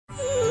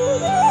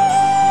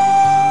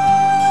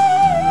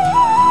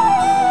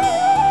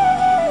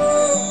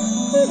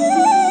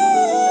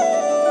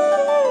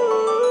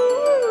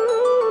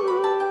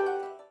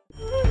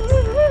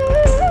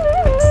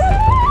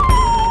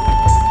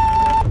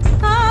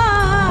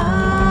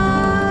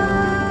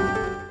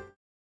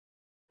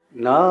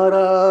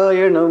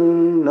नारायणं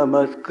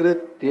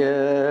नमस्कृत्य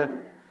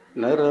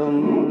नरं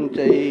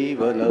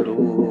चैव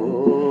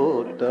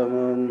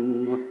नरोत्तमं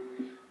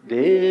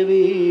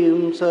देवीं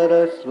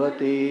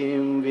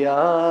सरस्वतीं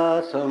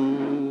व्यासं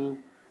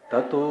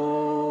ततो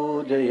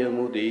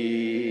जयमुदीरयेत्.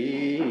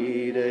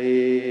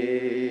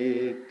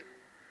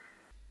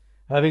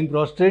 Having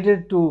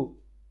prostrated to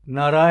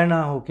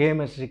Narayana, who came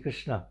as Sri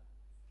Krishna,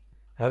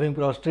 having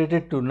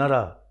prostrated to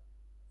Nara,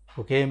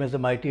 who came as the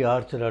mighty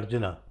archer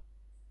Arjuna,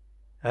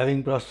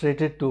 having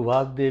prostrated to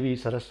Vagdevi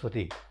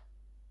Saraswati,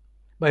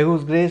 by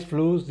whose grace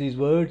flows these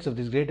words of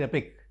this great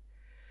epic,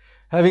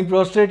 having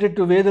prostrated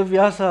to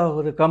Vedavyasa,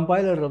 who the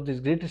compiler of this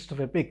greatest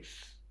of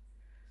epics,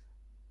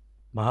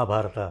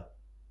 Mahabharata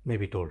may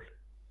be told.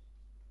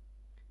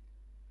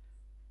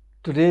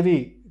 Today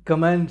we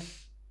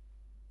commence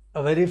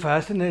a very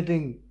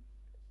fascinating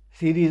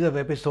series of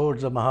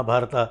episodes of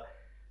Mahabharata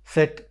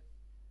set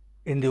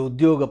in the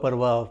Udyoga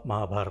Parva of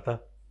Mahabharata.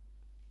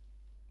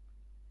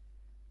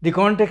 The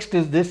context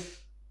is this: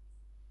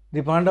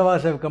 the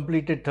Pandavas have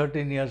completed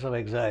 13 years of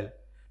exile,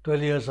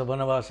 12 years of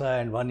Vanavasa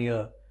and 1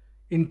 year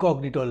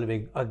incognito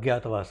living,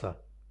 Agyatavasa.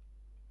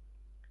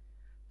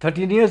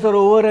 13 years are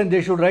over and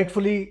they should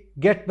rightfully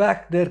get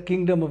back their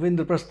kingdom of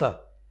Indraprastha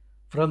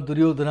from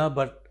Duryodhana,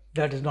 but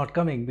that is not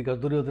coming because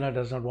Duryodhana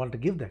does not want to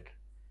give that.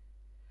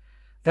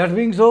 That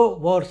being so,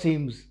 war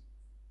seems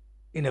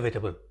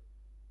inevitable.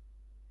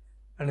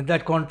 And in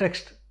that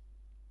context,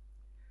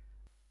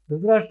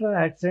 Drtharashtra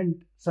had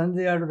sent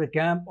Sanjaya to the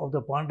camp of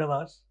the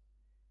Pandavas.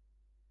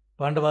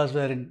 Pandavas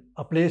were in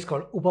a place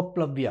called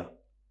Upaplavya.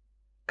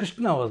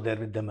 Krishna was there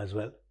with them as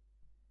well.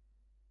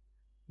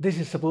 This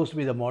is supposed to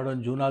be the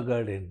modern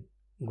Junagadh in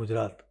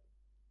Gujarat.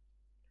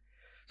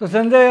 So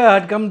Sanjaya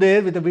had come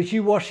there with a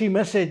wishy-washy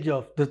message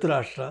of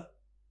Drtharashtra,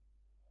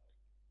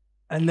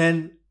 and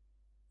then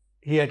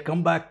he had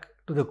come back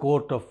to the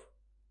court of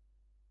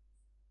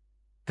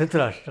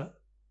Drtharashtra,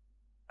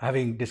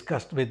 having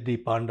discussed with the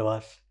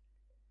Pandavas.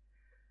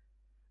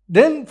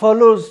 Then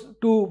follows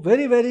two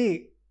very,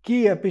 very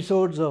key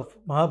episodes of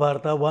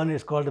Mahabharata. One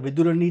is called the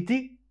Vidura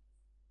Niti,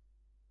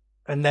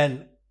 and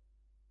then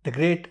the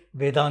great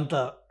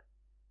Vedanta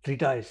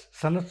treatise,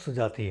 Sanat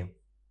Sujatiyam.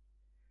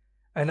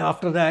 And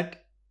after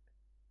that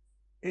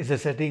is a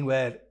setting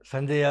where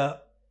Sanjaya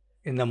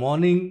in the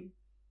morning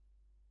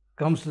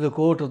comes to the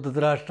court of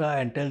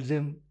Drtharashtra and tells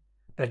him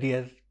that he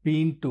has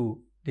been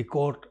to the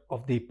court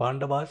of the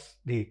Pandavas,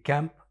 the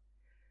camp,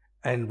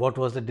 and what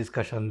was the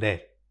discussion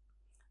there.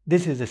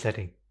 This is the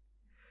setting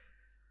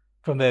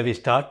from where we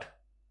start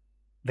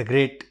the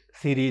great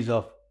series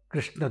of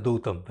Krishna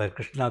Dootam, where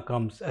Krishna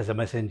comes as a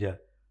messenger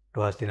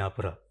to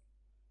Hastinapura.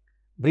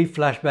 Brief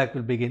flashback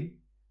will begin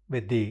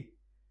with the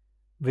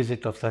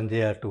visit of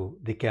Sanjaya to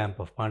the camp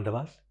of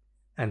Pandavas,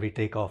 and we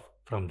take off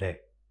from there.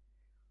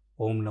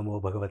 Om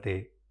Namo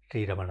Bhagavate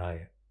Sri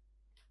Ramanaya.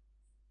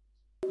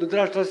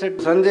 Drtharashtra said,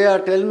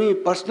 Sanjaya,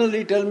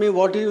 personally tell me,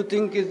 what do you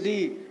think is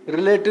the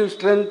relative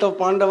strength of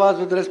Pandavas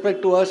with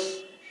respect to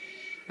us?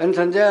 And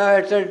Sanjaya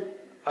had said,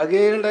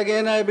 again and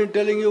again I have been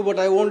telling you, but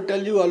I won't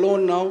tell you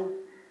alone now.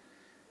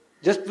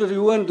 Just for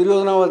you and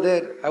Duryodhana was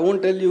there. I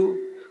won't tell you.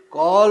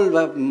 Call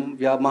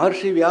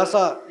Maharshi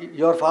Vyasa,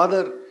 your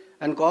father,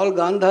 and call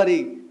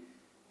Gandhari.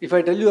 If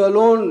I tell you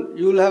alone,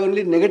 you will have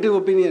only negative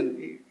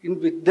opinion.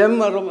 With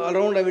them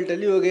around, I will tell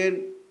you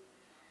again.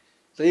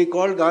 So he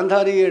called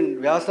Gandhari and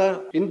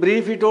Vyasa. In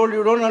brief, he told,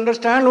 you don't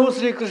understand who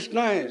Sri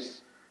Krishna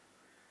is.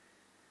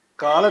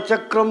 Kala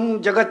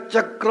Chakram, Jagat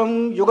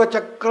Chakram, Yuga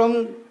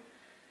Chakram,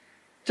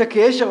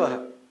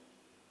 Chakeshava.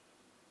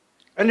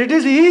 And it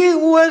is he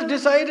who has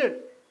decided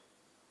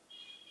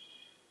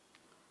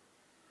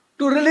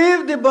to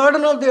relieve the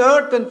burden of the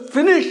earth and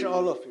finish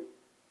all of you.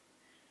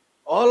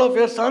 All of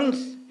your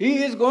sons,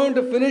 he is going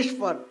to finish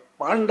for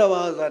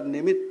Pandavas or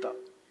Nimitta.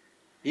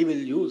 He will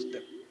use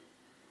them.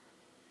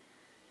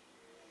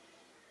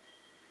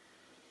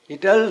 He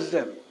tells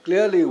them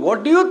clearly,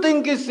 what do you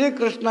think is Sri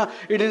Krishna?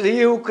 It is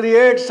he who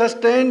creates,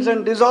 sustains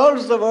and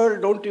dissolves the world.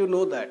 Don't you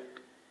know that?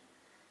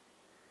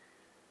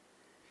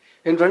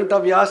 In front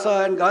of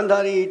Vyasa and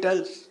Gandhari he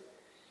tells.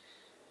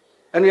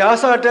 And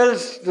Vyasa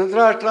tells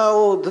Drtharashtra,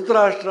 oh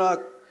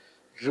Drtharashtra,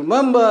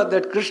 remember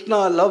that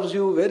Krishna loves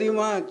you very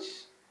much.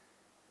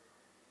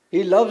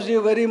 He loves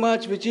you very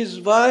much, which is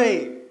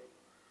why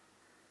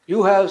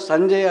you have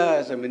Sanjaya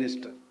as a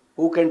minister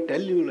who can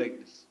tell you like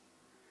this.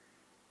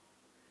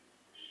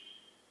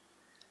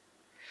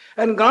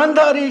 And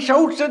Gandhari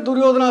shouts at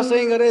Duryodhana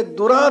saying, Arey,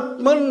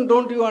 Duratman,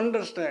 don't you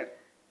understand?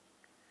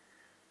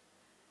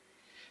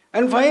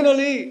 And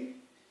finally,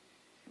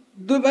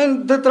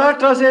 when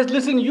Drtharashtra says,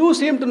 listen, you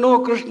seem to know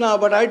Krishna,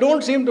 but I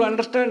don't seem to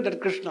understand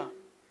that Krishna.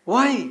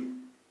 Why?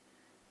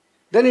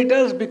 Then he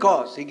tells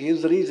because. He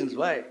gives the reasons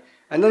why.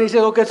 And then he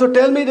says, okay, so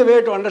tell me the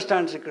way to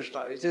understand Sri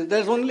Krishna. He says,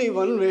 there's only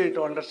one way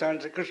to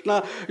understand Sri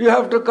Krishna. You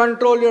have to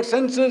control your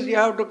senses, you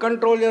have to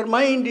control your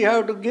mind, you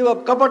have to give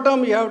up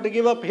kapatam, you have to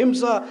give up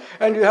himsa,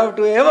 and you have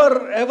to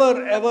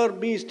ever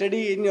be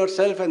steady in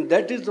yourself. And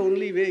that is the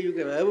only way you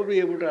can ever be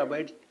able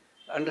to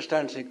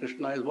understand Sri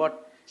Krishna, is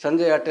what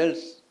Sanjaya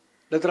tells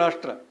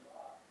Drtharashtra.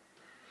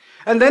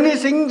 And then he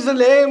sings the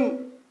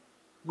name,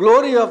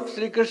 glory of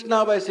Sri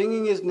Krishna by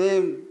singing his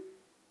name.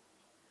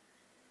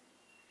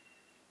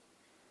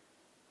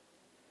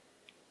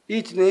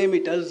 Each name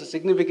he tells the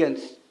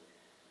significance.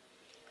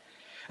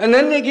 And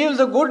then he gives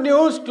the good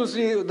news to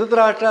Sri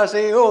Drtharashtra,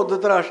 saying, oh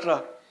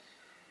Drtharashtra,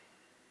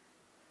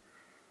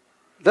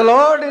 the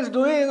Lord is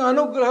doing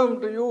anugraham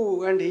to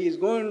you and he is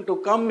going to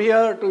come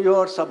here to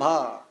your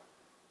sabha.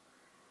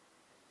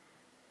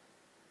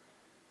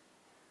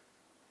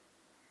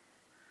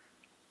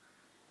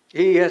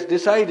 He has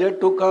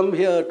decided to come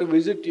here to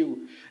visit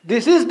you.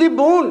 This is the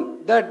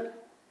boon that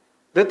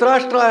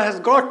Drtharashtra has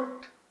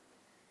got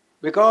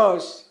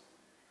because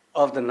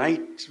of the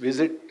night's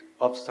visit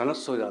of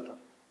Sanasojata.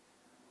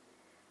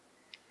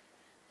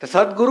 The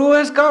Sadguru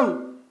has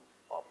come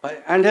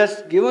and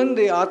has given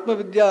the Atma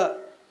Vidya,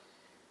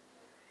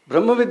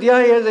 Brahma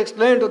Vidya he has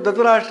explained to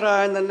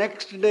Drtharashtra, and the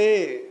next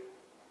day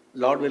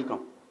Lord will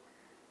come.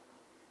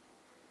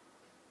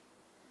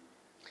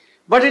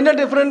 But in a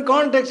different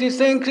context, he is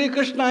saying Sri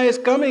Krishna is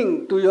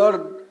coming to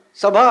your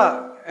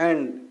sabha,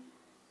 and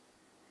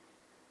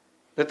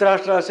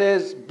Drtharashtra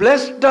says,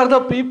 blessed are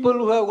the people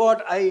who have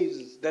got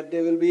eyes, that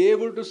they will be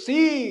able to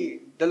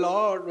see the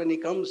Lord when he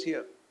comes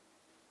here.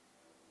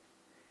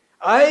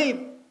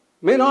 I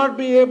may not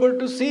be able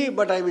to see,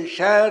 but I will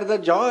share the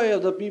joy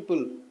of the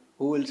people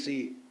who will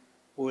see,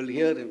 who will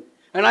hear him.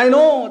 And I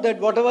know that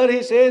whatever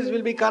he says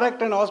will be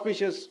correct and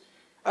auspicious.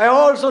 I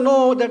also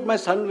know that my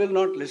son will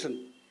not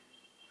listen.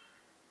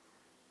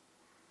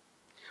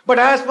 But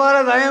as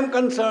far as I am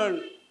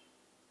concerned,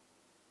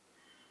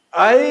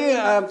 I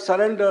am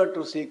surrendered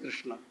to Sri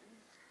Krishna.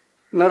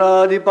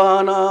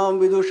 Naradhipanam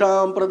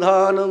vidusham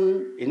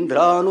pradhanam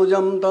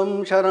indranujam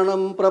tam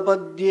sharanam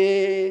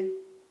prapadye.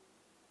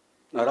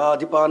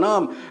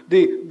 Naradhipanam,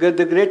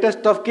 the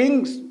greatest of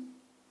kings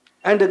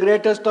and the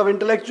greatest of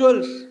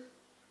intellectuals.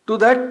 To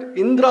that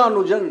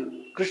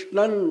Indranujan,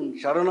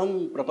 Krishnan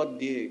sharanam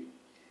prapadye.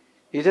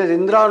 He says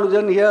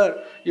Indranujan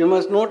here, you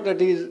must note that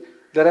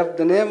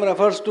the name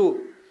refers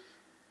to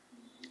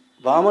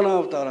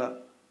Vamana Avatara,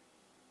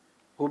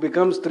 who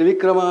becomes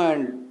Trivikrama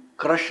and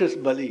crushes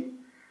Bali.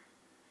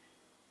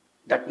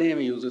 That name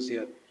he uses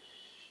here.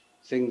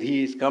 Saying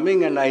he is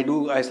coming and I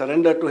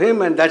surrender to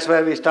him, and that's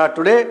where we start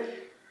today.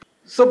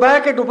 So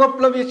back at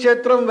Upaplavi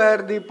Kshetram,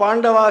 where the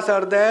Pandavas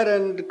are there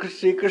and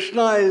Sri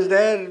Krishna is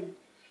there,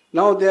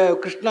 now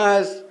Krishna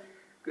has,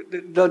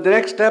 the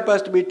next step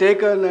has to be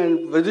taken,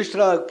 and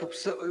Yudhishtra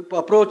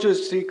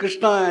approaches Sri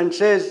Krishna and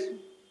says,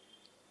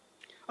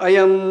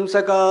 Ayam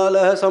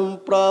sakala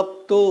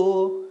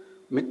samprapto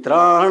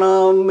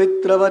mitranam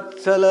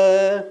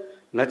mitravatsala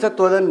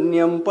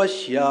nachatvadanyam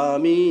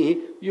pashyami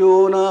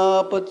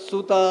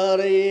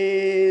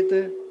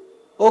yonapatsutaret.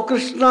 O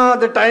Krishna,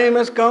 the time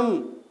has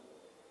come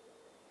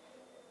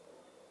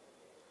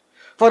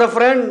for a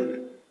friend.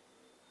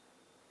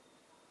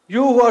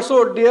 You who are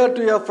so dear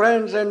to your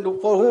friends and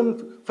for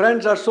whom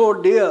friends are so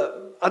dear,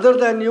 other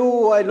than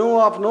you, I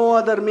know of no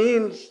other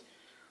means.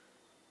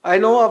 I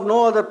know of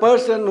no other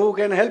person who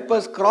can help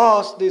us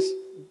cross this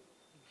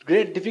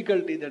great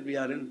difficulty that we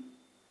are in.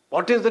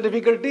 What is the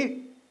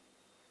difficulty?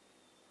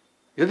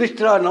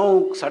 Yudhishthira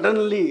now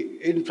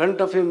suddenly in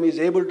front of him is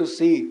able to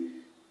see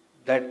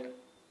that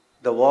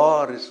the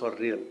war is for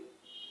real.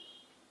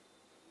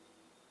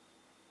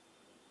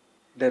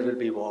 There will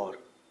be war.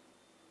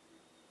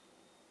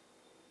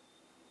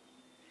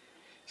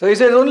 So he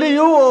says, only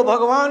you, O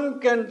Bhagavan,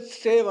 can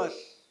save us.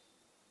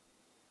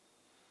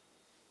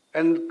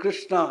 And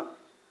Krishna,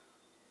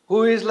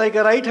 who is like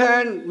a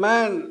right-hand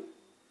man,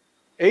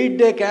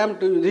 8-day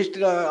camp to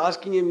Yudhishthira,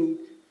 asking him,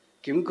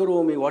 Kim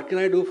karomi, what can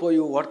I do for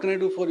you? What can I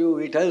do for you?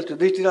 He tells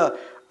Yudhishthira,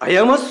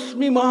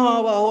 Ayamasmi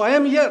Mahavaho, I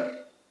am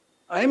here.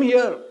 I am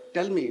here.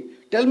 Tell me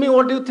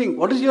what do you think?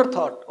 What is your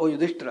thought, O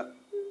Yudhishthira?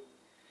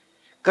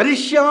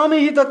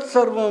 Karishyami hi tat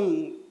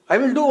sarvam. I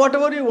will do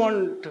whatever you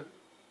want.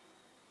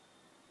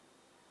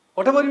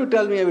 Whatever you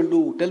tell me, I will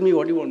do. Tell me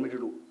what you want me to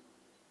do.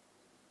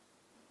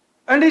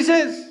 And he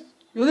says,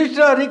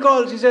 Yudhishthira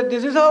recalls, he said,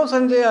 this is how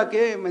Sanjaya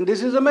came, and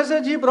this is the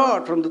message he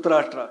brought from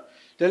Drtharashtra,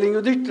 telling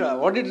Yudhishthira.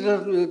 What did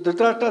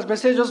Drtharashtra's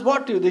message was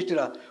what to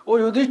Yudhishthira? Oh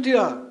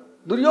Yudhishthira,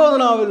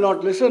 Duryodhana will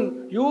not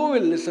listen, you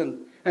will listen.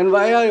 And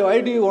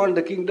why do you want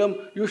the kingdom?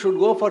 You should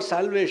go for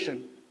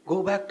salvation.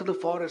 Go back to the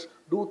forest,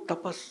 do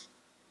tapas.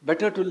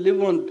 Better to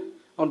live on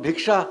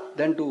bhiksha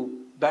than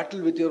to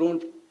battle with your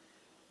own.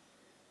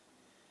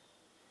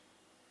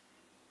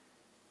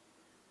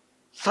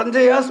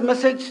 Sanjaya's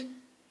message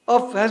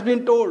has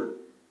been told.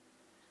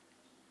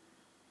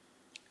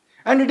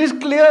 And it is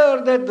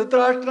clear that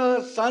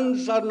Dhritarashtra's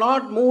sons are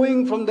not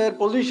moving from their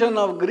position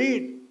of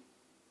greed.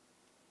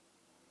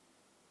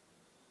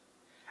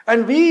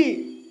 And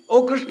we,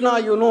 O Krishna,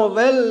 you know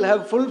well,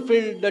 have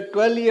fulfilled the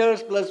 12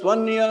 years plus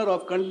 1 year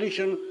of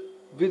condition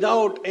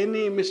without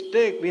any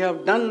mistake. We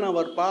have done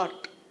our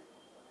part.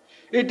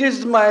 It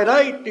is my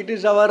right, it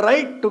is our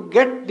right to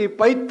get the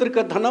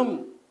Paitrika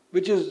Dhanam,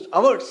 which is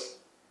ours.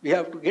 We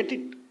have to get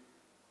it.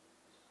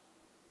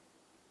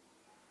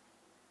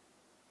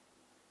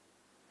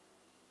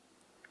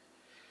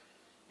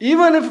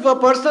 Even if a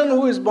person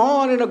who is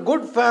born in a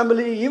good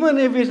family, even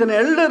if he is an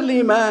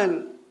elderly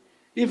man,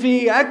 if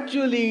he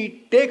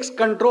actually takes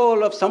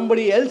control of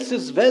somebody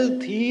else's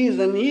wealth, he is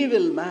an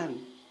evil man.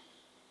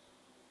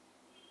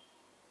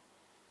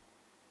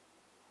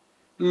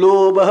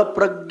 Lobha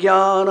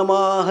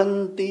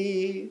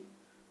prajnanamahanti,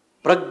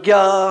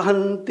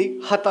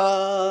 pragyahanti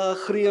hata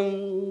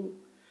hriyam,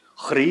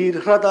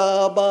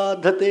 hrirhrata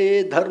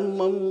badhate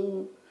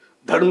dharmam,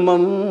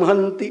 dharmam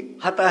hanti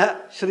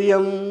hata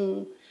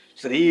shriyam,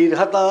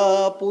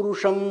 shrirhata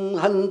purusham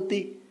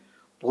hanti,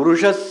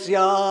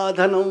 purushasya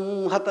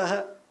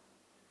hatah.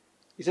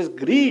 He says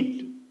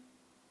greed.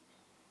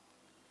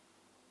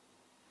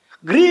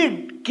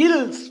 Greed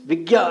kills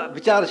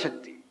vichara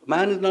shakti.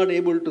 Man is not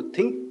able to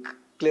think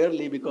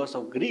clearly because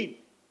of greed.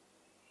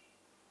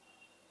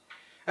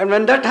 And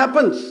when that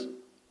happens,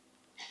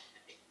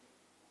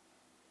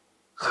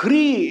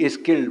 Hri is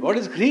killed. What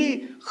is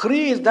Hri?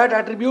 Hri is that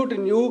attribute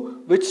in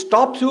you which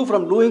stops you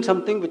from doing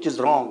something which is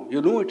wrong. You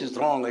know it is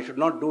wrong, I should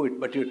not do it,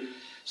 but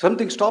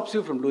something stops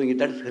you from doing it.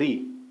 That is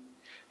Hri.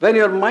 When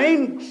your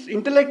mind's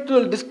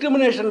intellectual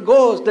discrimination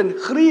goes, then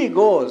Hri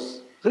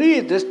goes. Hri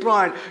is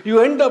destroyed.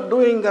 You end up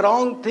doing the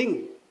wrong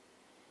thing.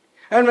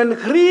 And when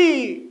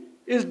Hri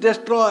is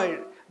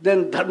destroyed,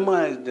 then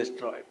Dharma is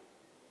destroyed.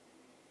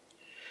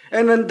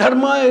 And when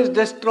Dharma is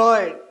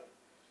destroyed,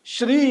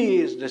 Shri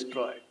is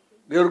destroyed.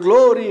 Your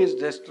glory is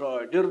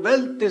destroyed. Your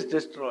wealth is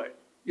destroyed.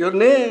 Your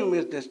name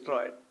is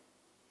destroyed.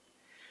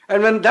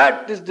 And when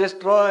that is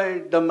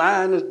destroyed, the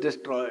man is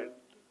destroyed.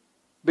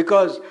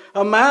 Because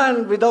a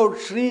man without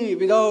Shri,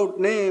 without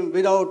name,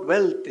 without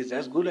wealth is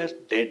as good as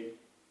dead.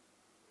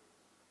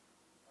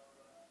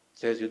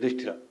 Says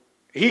Yudhishthira.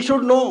 He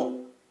should know.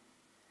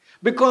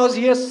 Because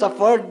he has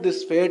suffered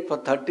this fate for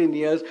 13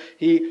 years,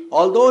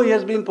 although he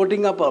has been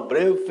putting up a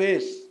brave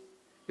face,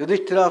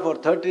 Yudhishthira for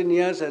 13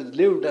 years has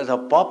lived as a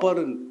pauper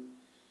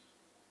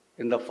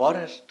in the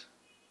forest.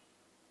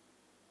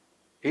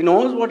 He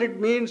knows what it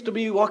means to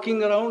be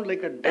walking around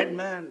like a dead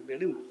man,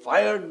 getting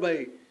fired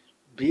by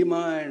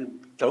Bhima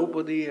and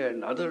Draupadi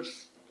and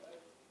others.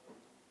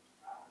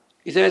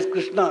 He says,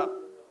 Krishna,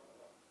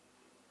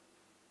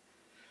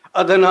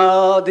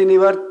 Adhanadi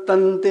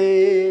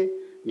nivartante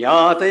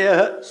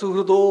Nyatayah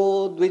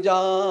suhrudo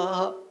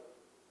dvijaha.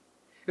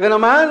 When a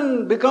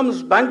man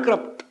becomes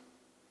bankrupt,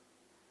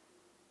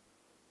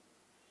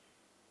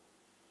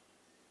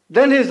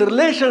 then his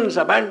relations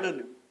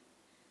abandon him.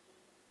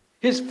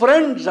 His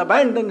friends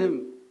abandon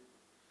him.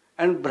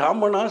 And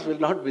Brahmanas will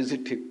not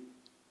visit him.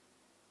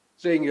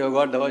 Saying, you have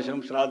got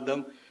Davasham,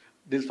 Shraddham,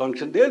 this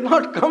function. They will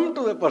not come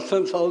to the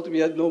person's house, we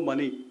have no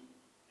money.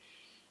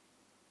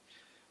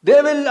 They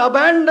will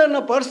abandon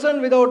a person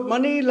without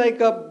money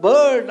like a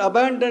bird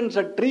abandons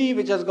a tree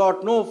which has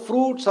got no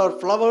fruits or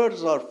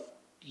flowers or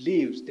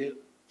leaves. They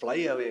fly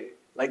away.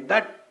 Like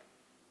that,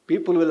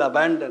 people will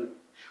abandon.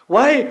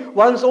 Why?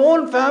 One's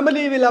own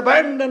family will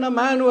abandon a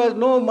man who has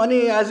no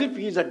money as if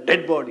he is a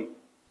dead body.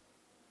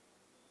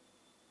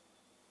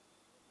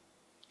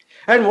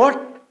 And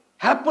what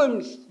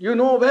happens, you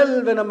know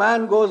well, when a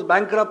man goes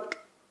bankrupt?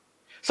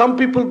 Some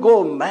people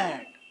go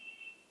mad.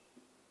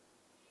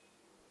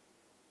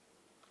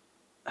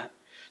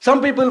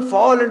 Some people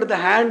fall into the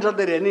hands of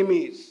their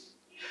enemies.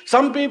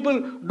 Some people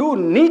do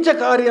nicha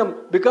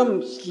karyam,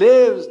 become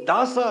slaves,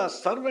 dasas,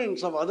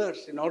 servants of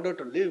others in order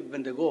to live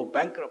when they go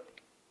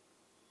bankrupt.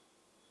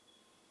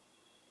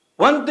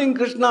 One thing,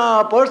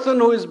 Krishna, a person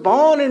who is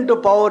born into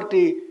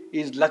poverty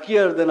is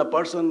luckier than a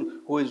person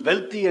who is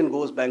wealthy and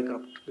goes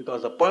bankrupt.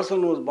 Because a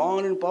person who is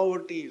born in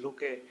poverty is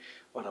okay,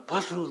 but a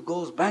person who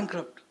goes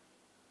bankrupt.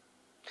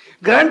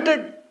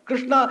 Granted,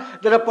 Krishna,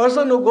 that a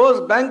person who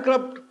goes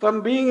bankrupt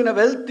from being in a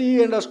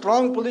wealthy and a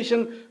strong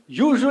position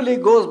usually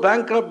goes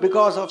bankrupt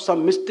because of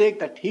some mistake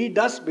that he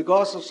does,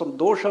 because of some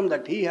dosham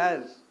that he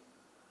has.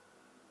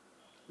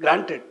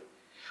 Granted.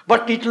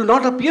 But it will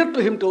not appear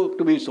to him to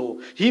be so.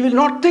 He will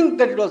not think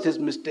that it was his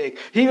mistake.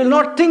 He will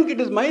not think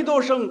it is my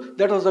dosham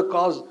that was the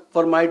cause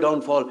for my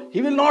downfall.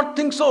 He will not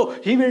think so.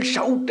 He will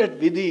shout at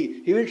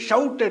Vidhi. He will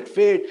shout at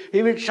fate.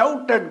 He will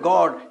shout at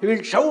God. He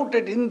will shout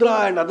at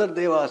Indra and other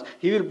devas.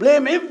 He will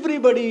blame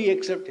everybody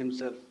except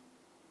himself.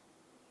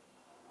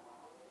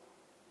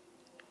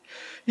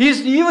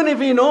 Even if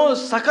he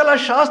knows Sakala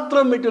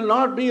Shastram, it will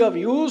not be of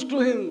use to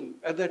him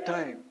at that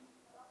time.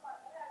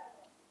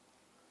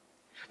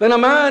 When a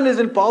man is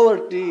in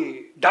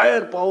poverty,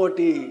 dire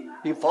poverty,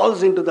 he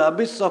falls into the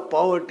abyss of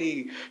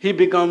poverty. He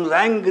becomes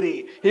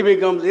angry. He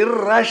becomes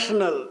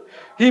irrational.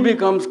 He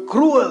becomes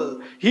cruel.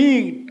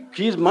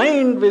 His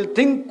mind will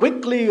think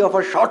quickly of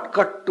a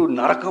shortcut to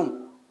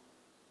Narakam.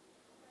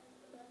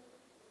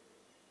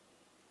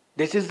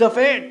 This is the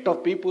fate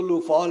of people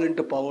who fall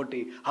into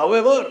poverty.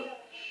 However,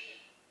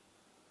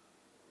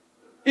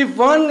 if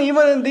one,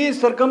 even in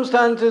these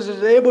circumstances,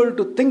 is able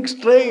to think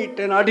straight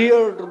and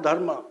adhere to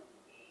Dharma,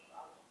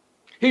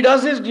 he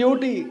does his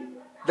duty,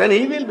 then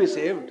he will be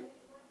saved.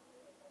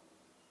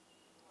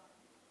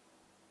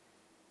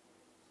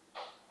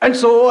 And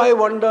so I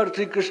wonder,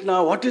 Sri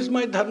Krishna, what is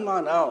my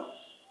dharma now?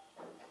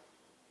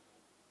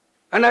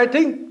 And I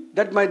think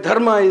that my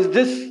dharma is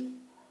this,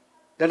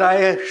 that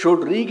I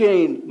should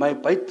regain my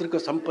paitrika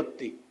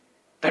sampatti.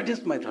 That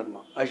is my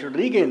dharma. I should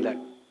regain that.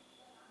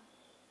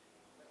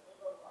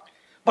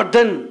 But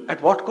then,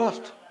 at what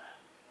cost?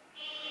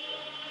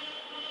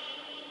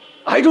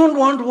 I don't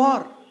want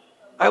war.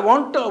 I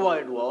want to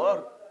avoid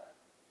war.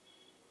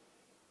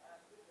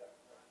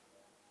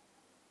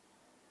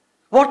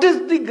 What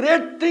is the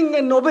great thing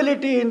and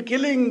nobility in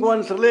killing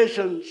one's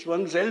relations,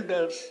 one's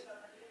elders,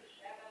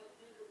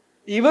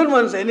 even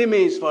one's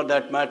enemies for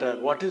that matter?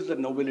 What is the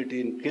nobility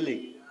in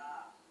killing?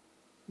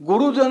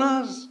 Guru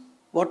Janas,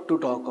 what to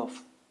talk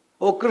of?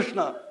 Oh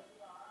Krishna.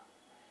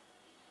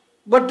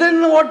 But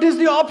then what is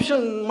the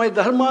option? My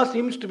dharma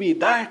seems to be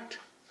that,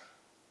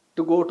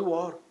 to go to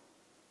war.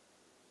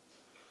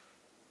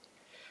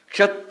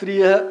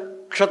 Kshatriya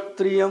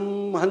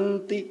kshatriyam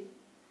hanti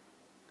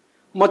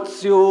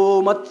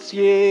matsyo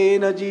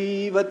matsyena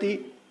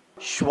jivati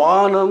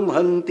shvanam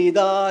hanti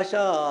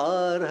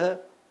dasharha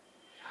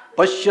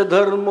pashya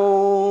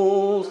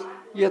dharmos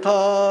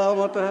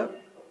yathamatah.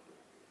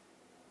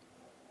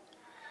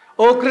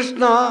 Oh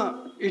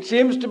Krishna, it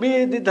seems to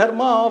be the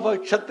dharma of a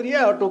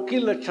kshatriya to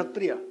kill a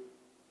kshatriya.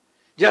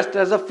 Just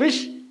as a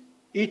fish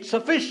eats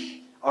a fish,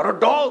 or a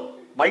dog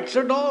bites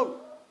a dog.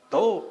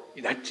 Though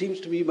that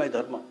seems to be my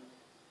dharma.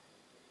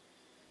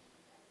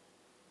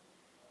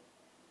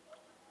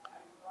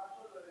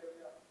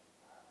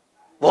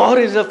 War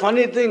is a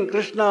funny thing,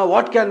 Krishna.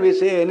 What can we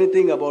say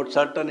anything about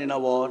certain in a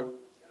war?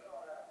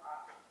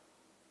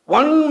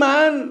 One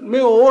man may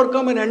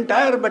overcome an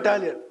entire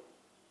battalion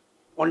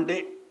one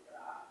day.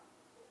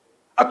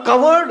 A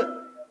coward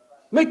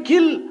may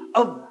kill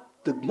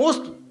the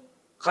most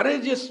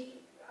courageous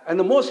and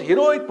the most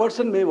heroic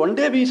person may one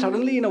day be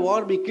suddenly in a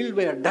war be killed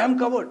by a damn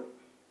coward.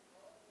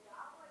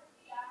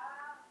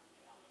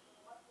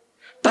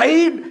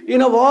 Tide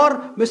in a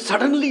war may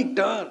suddenly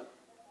turn.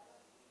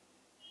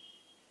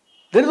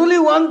 There is only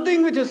one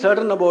thing which is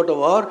certain about a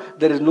war.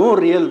 There is no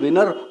real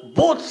winner.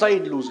 Both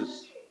sides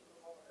loses.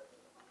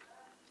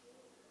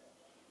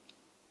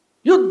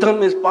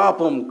 Yuddham is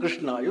papam,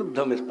 Krishna.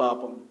 Yuddham is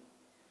papam.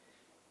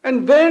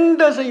 And when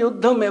does a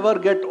yuddham ever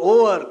get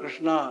over,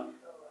 Krishna?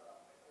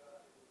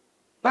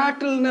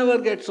 Battle never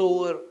gets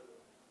over.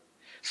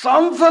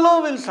 Some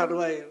fellow will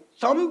survive.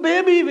 Some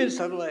baby will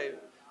survive.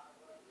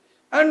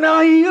 And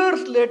now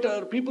years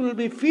later, people will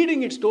be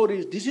feeding it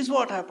stories. This is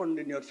what happened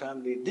in your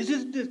family. This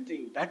is this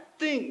thing, that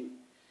thing.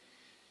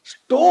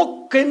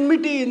 Stoke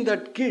enmity in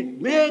that kid.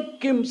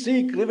 Make him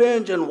seek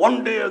revenge, and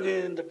one day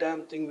again the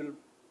damn thing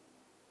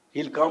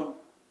he'll come.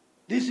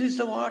 This is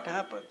what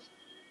happens.